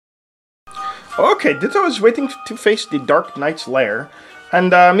Okay, Ditto is waiting to face the Dark Knight's lair,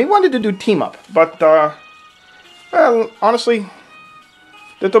 and he wanted to do team up, but well, honestly,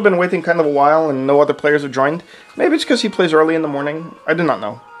 Ditto been waiting kind of a while, and no other players have joined. Maybe it's because he plays early in the morning. I do not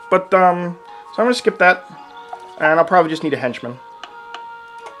know, but so I'm gonna skip that, and I'll probably just need a henchman.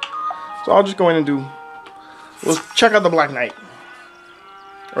 So I'll just go in and do. We'll check out the Black Knight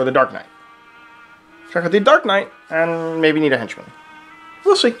or the Dark Knight. Check out the Dark Knight, and maybe need a henchman.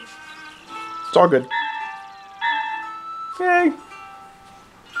 We'll see. It's all good. Yay.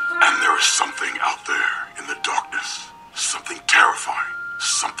 And there is something out there in the darkness. Something terrifying.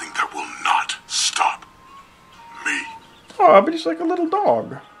 Something that will not stop me. Oh, but he's like a little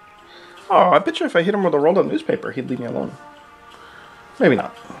dog. Oh, I bet you if I hit him with a rolled up newspaper, he'd leave me alone. Maybe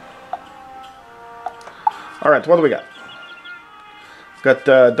not. Alright, what do we got? Got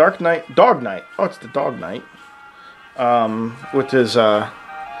Dark Knight, Dog Knight. Oh, it's the Dog Knight. Which is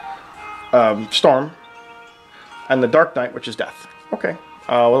Storm. And the Dark Knight, which is Death. Okay.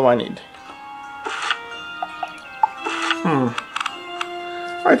 What do I need?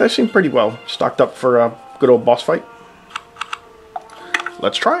 Alright, that seemed pretty well stocked up for a good old boss fight.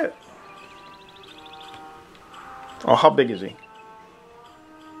 Let's try it. Oh, how big is he?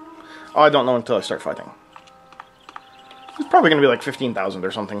 Oh, I don't know until I start fighting. He's probably going to be like 15,000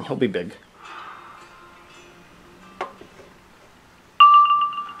 or something. He'll be big.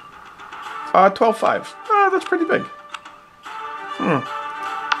 Uh, 12.5. Oh, that's pretty big.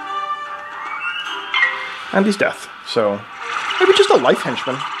 And he's Death, so maybe just a life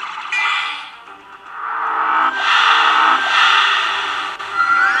henchman.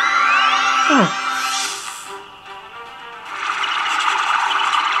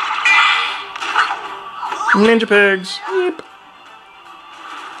 Ninja pigs. Yeep.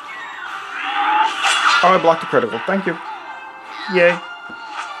 Oh, I blocked a critical. Thank you. Yay.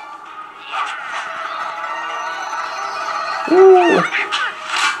 Ooh.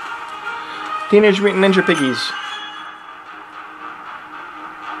 Teenage Mutant Ninja Piggies.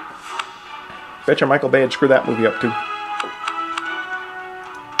 Betcha Michael Bay had screwed that movie up too.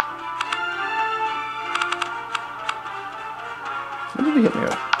 What did he hit me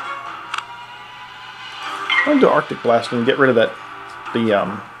with? I'm gonna do Arctic Blast and get rid of that.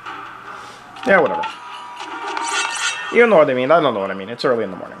 Yeah, whatever. You know what I mean. I don't know what I mean. It's early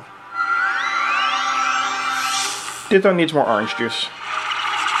in the morning. Ditto needs more orange juice.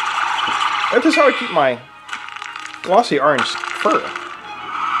 This is how I keep my glossy orange fur.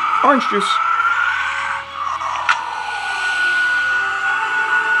 Orange juice.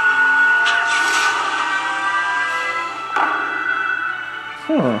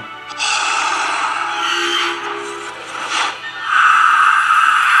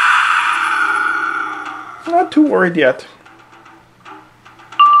 Not too worried yet.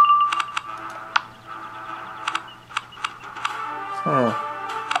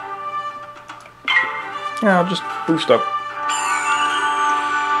 Yeah, I'll just boost up.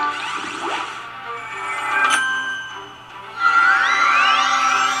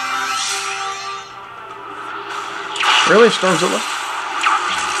 Really? Stormzilla?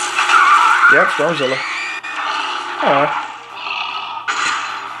 Yep, Stormzilla. Alright.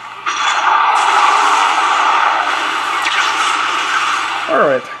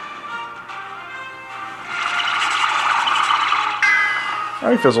 Alright.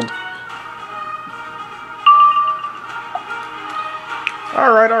 I fizzled.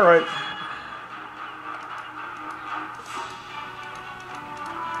 Alright, alright.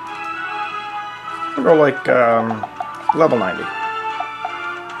 I'll go like, level 90.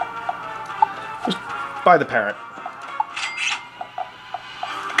 Just buy the parrot.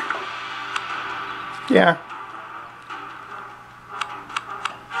 Yeah.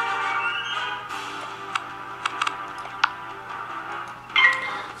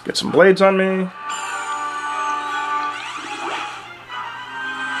 Get some blades on me.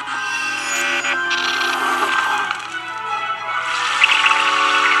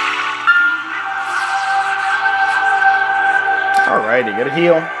 Alrighty, get a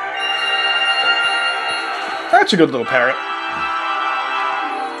heal. That's a good little parrot.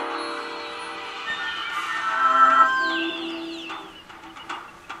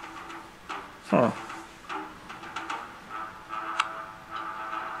 Huh.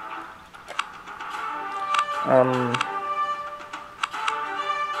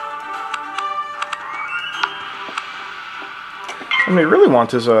 What I really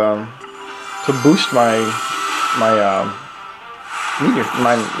want is to boost my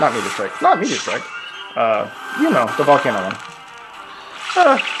not meteor strike. You know, the volcano one.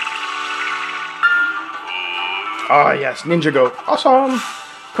 Ah, yes, ninja goat. Awesome.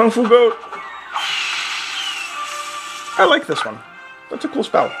 Kung Fu goat. I like this one. That's a cool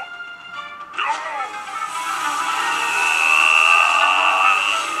spell.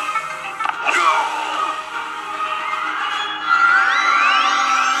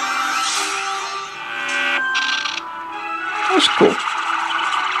 That's cool.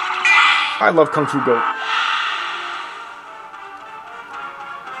 I love Kung Fu Goat.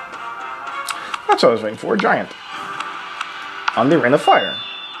 That's what I was waiting for. A giant. On the Ring of Fire.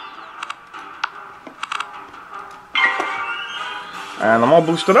 And I'm all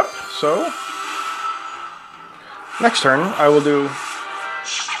boosted up, so... Next turn, I will do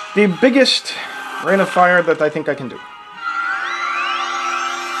the biggest Rain of Fire that I think I can do.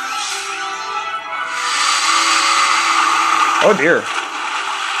 Oh dear.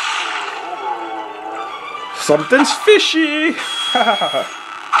 Something's fishy!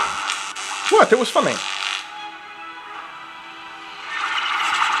 What? It was funny.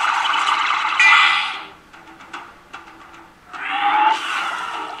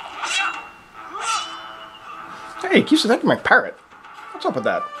 Hey, he keeps attacking my parrot. What's up with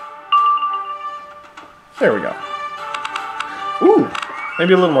that? There we go. Ooh,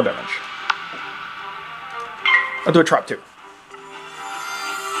 maybe a little more damage. I'll do a trap too.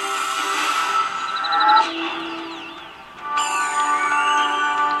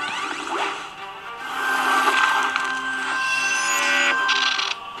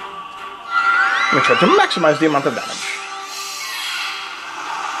 I'm going to try to maximize the amount of damage.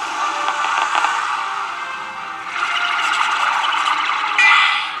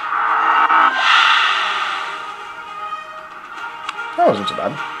 That wasn't so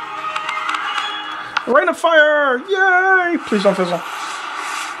bad. Rain of Fire! Yay! Please don't fizzle.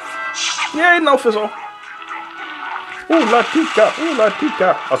 Yay, no fizzle. Ooh, la tika! Ooh, la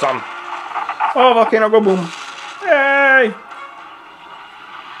tika! Awesome. Oh, volcano go boom. Yay!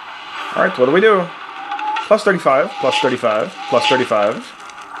 Alright, what do we do? Plus 35, plus 35, plus 35.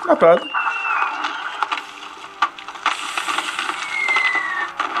 Not bad.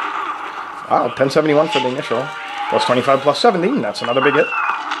 Wow, 1071 for the initial. Plus 25, plus 70. That's another big hit.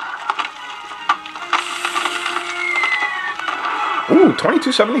 Ooh,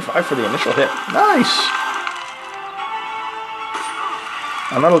 2275 for the initial hit. Nice!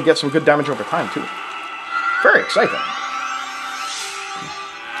 And that'll get some good damage over time, too. Very exciting.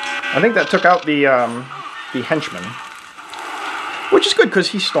 I think that took out the henchman. Which is good, because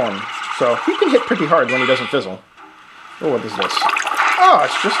he's storm. So, he can hit pretty hard when he doesn't fizzle. Oh, what is this? Oh,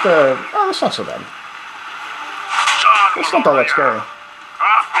 it's just a... Oh, that's not so bad. It's not all that scary.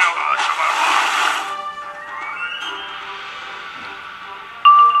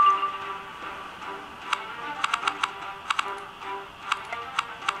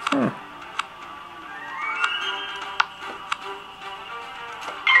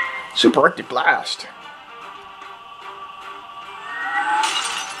 Super Arctic Blast.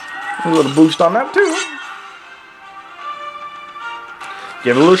 A little boost on that too.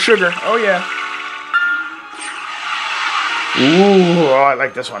 Give it a little sugar. Oh yeah. Ooh, oh, I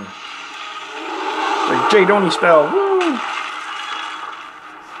like this one. The Jadoni spell. Woo.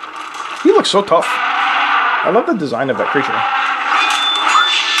 He looks so tough. I love the design of that creature.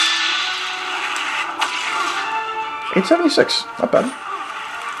 876. Not bad.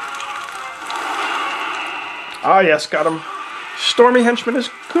 Ah, yes, got him. Stormy Henchman is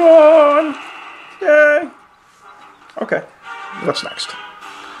gone. Yay. Okay, what's next?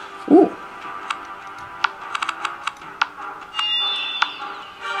 Ooh.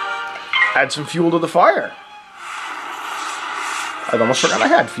 Add some fuel to the fire. I'd almost forgot I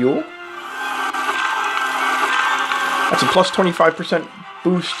had fuel. That's a plus 25%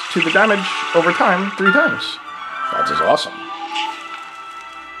 boost to the damage over time 3 times. That is awesome.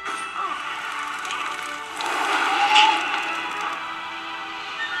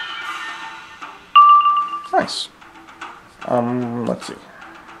 Nice. Let's see.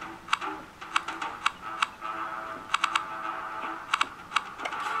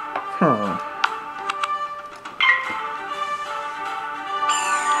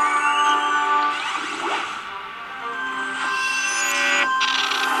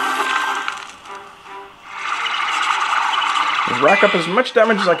 Rack up as much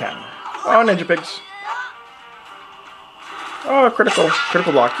damage as I can. Oh, Ninja Pigs. Oh,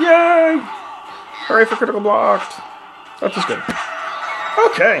 critical block. Yay! Hooray for critical blocked. That was good.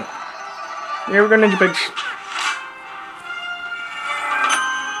 Okay. Here we go, Ninja Pigs.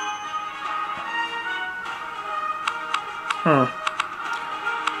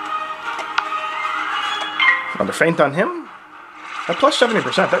 Another feint on him. At plus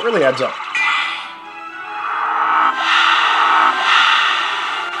 70%, that really adds up.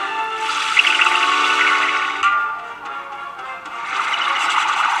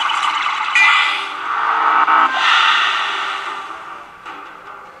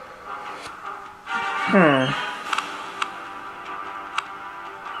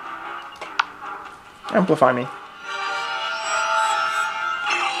 Amplify me.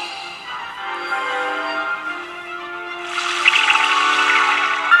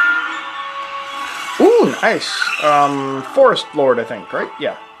 Ooh, nice. Forest Lord, I think, right?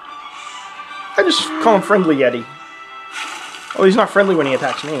 Yeah. I just call him Friendly Yeti. Well, he's not friendly when he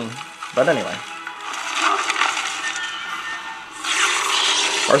attacks me. But anyway.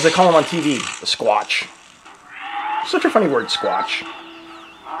 Or as they call him on TV, the Squatch. Such a funny word, Squatch.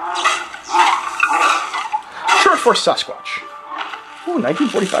 Short for Sasquatch. Ooh,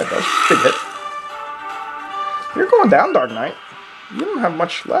 1945, that was a big hit. You're going down, Dark Knight. You don't have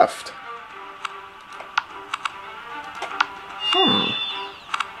much left.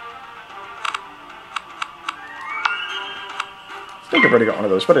 I think I've already got one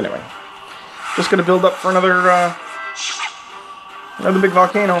of those, but anyway. Just gonna build up for another big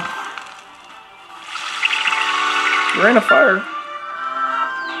volcano. Rain of fire.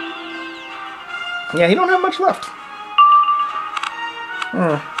 Yeah, he don't have much left.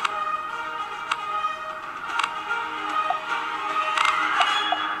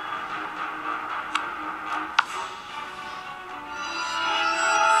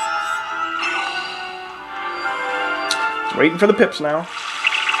 Just waiting for the pips now.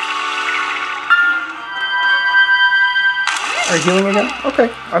 Are you healing again? Okay,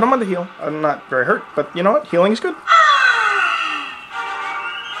 I don't mind the heal. I'm not very hurt, but you know what? Healing is good.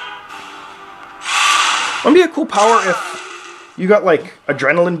 Wouldn't be a cool power if you got like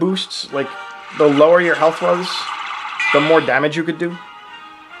adrenaline boosts, like the lower your health was, the more damage you could do.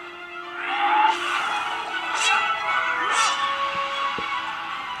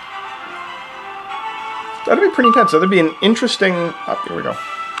 That'd be pretty intense. That'd be an interesting... Oh, here we go.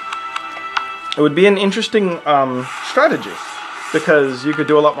 It would be an interesting strategy, because you could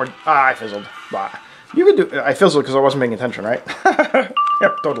do a lot more... Ah, I fizzled. Bah. You could do... I fizzled because I wasn't paying attention, right?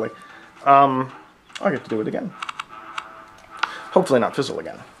 Yep, totally. I'll get to do it again. Hopefully not fizzle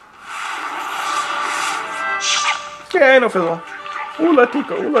again. Yeah, no fizzle. Oola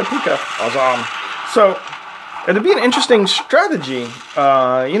tika, oola tika. Awesome. So, it'd be an interesting strategy.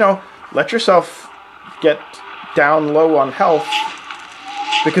 You know, let yourself get down low on health,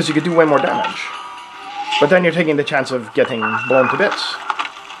 because you could do way more damage. But then you're taking the chance of getting blown to bits.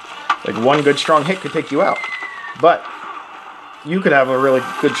 Like, one good strong hit could take you out. But you could have a really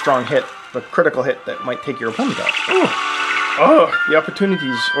good strong hit, a critical hit that might take your opponent out. Ooh. Oh, the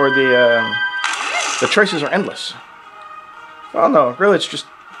opportunities or the choices are endless. Well, no, really, it's just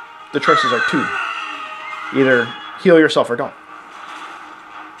the choices are two. Either heal yourself or don't.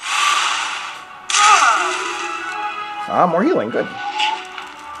 Ah, more healing, good.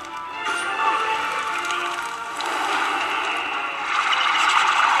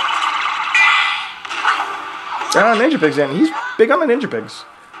 Ah, Ninja Pig's in. He's big on the Ninja Pigs.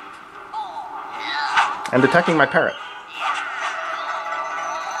 And attacking my parrot.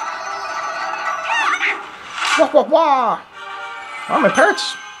 Wah, wah, wah! Oh, my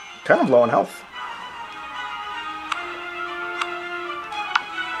parrot's kind of low on health.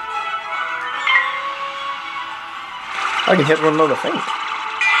 I can hit one another thing.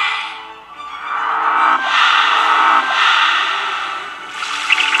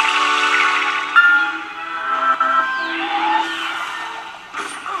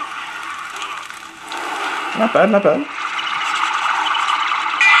 Not bad, not bad.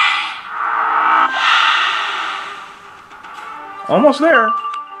 Almost there.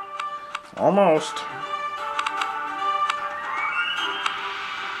 Almost.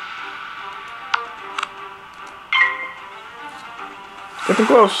 Getting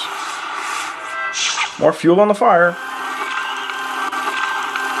close. More fuel on the fire.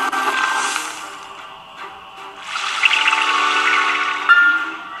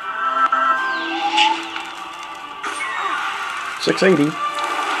 $680.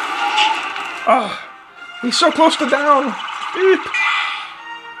 Ah, he's so close to down. Beep.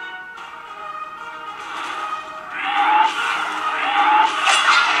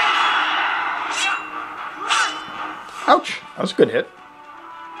 Ouch, that was a good hit.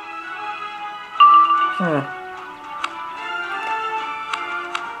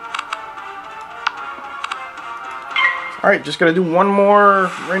 Alright, just gotta do one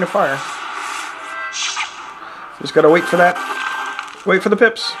more Rain of Fire. Just gotta wait for that. Wait for the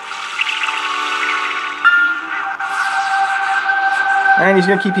pips. And he's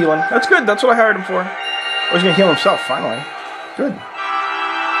gonna keep healing. That's good, that's what I hired him for. Oh, he's gonna heal himself, finally. Good.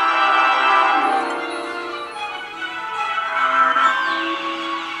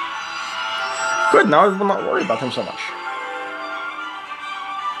 Good, now I will not worry about him so much.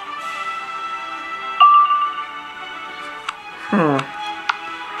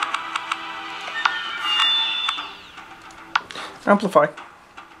 Amplify.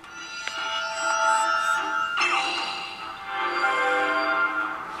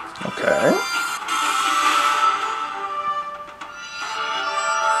 Okay.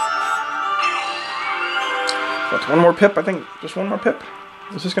 That's one more pip, I think. Just one more pip.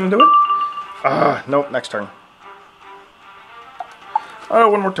 Is this going to do it? Nope, next turn. Oh,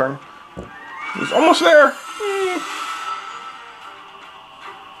 one more turn. He's almost there.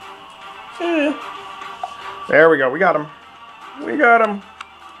 There we go. We got him. We got him.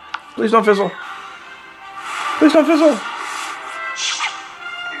 Please don't fizzle. Please don't fizzle.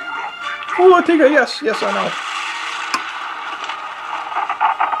 Oh, Latiga. Yes. Yes, I know.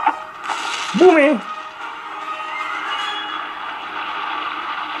 Booming.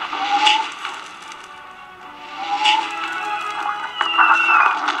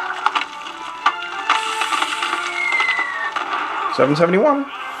 $771.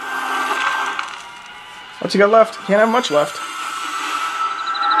 What's he got left? Can't have much left.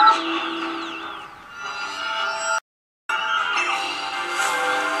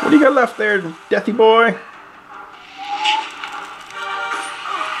 What do you got left there, deathy boy?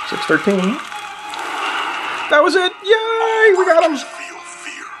 613. That was it! Yay! We got him! Feel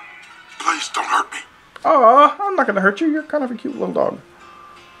fear. Please don't hurt me. Aw, I'm not gonna hurt you. You're kind of a cute little dog.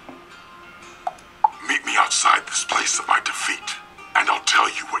 Meet me outside this place of my defeat, and I'll tell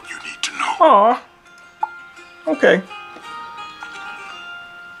you what you need to know. Aw. Okay.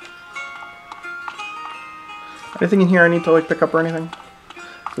 Anything in here I need to like pick up or anything?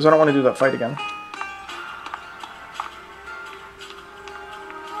 Because I don't want to do that fight again.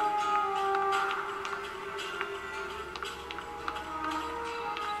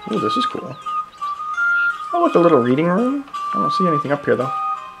 Ooh, this is cool. Oh, look, a little reading room. I don't see anything up here though.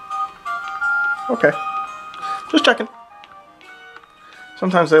 Okay. Just checking.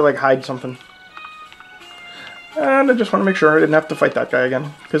 Sometimes they like hide something. And I just want to make sure I didn't have to fight that guy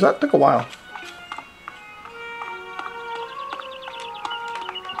again. Because that took a while.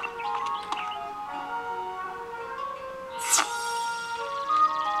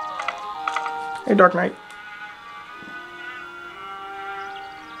 Hey, Dark Knight.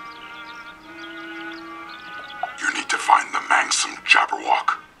 You need to find the Mangsome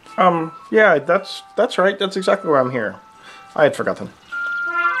Jabberwock. Yeah, that's right. That's exactly why I'm here. I had forgotten.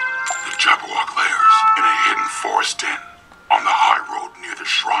 The Jabberwock lairs in a hidden forest den on the high road near the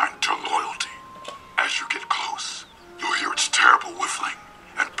shrine to loyalty. As you get close, you'll hear its terrible whiffling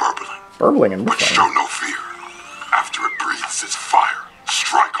and burbling. Burbling and But whiffling. show no fear. After it breathes its fire,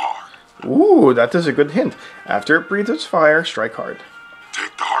 strike hard. Ooh, that is a good hint. After it breathes its fire, strike hard.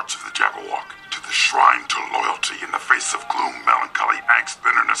 Take the hearts of the Jabberwock to the shrine to loyalty in the face of gloom, melancholy, angst,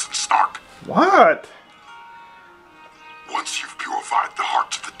 bitterness, and snark. What? Once you've purified the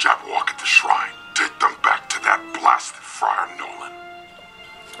hearts of the Jabberwock at the shrine, take them back to that blasted Friar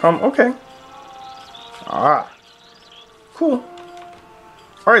Nolan. Okay. Ah. Cool.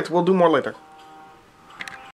 Alright, we'll do more later.